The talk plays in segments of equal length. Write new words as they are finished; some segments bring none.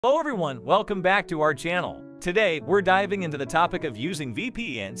Hello everyone, welcome back to our channel. Today, we're diving into the topic of using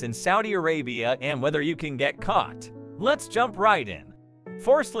VPNs in Saudi Arabia and whether you can get caught. Let's jump right in.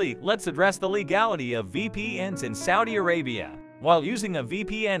 Firstly, let's address the legality of VPNs in Saudi Arabia. While using a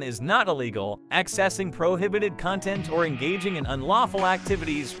VPN is not illegal, accessing prohibited content or engaging in unlawful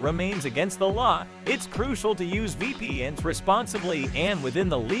activities remains against the law. It's crucial to use VPNs responsibly and within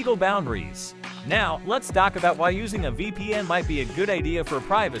the legal boundaries. Now, let's talk about why using a VPN might be a good idea for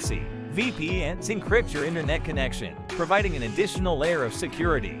privacy. VPNs encrypt your internet connection, providing an additional layer of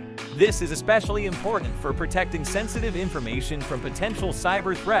security. This is especially important for protecting sensitive information from potential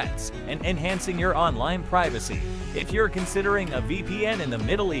cyber threats and enhancing your online privacy. If you're considering a VPN in the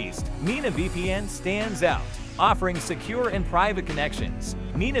Middle East, MENA VPN stands out, offering secure and private connections.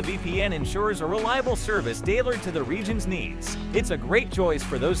 MENA VPN ensures a reliable service tailored to the region's needs. It's a great choice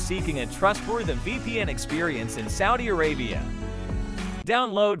for those seeking a trustworthy VPN experience in Saudi Arabia.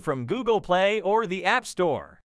 Download from Google Play or the App Store.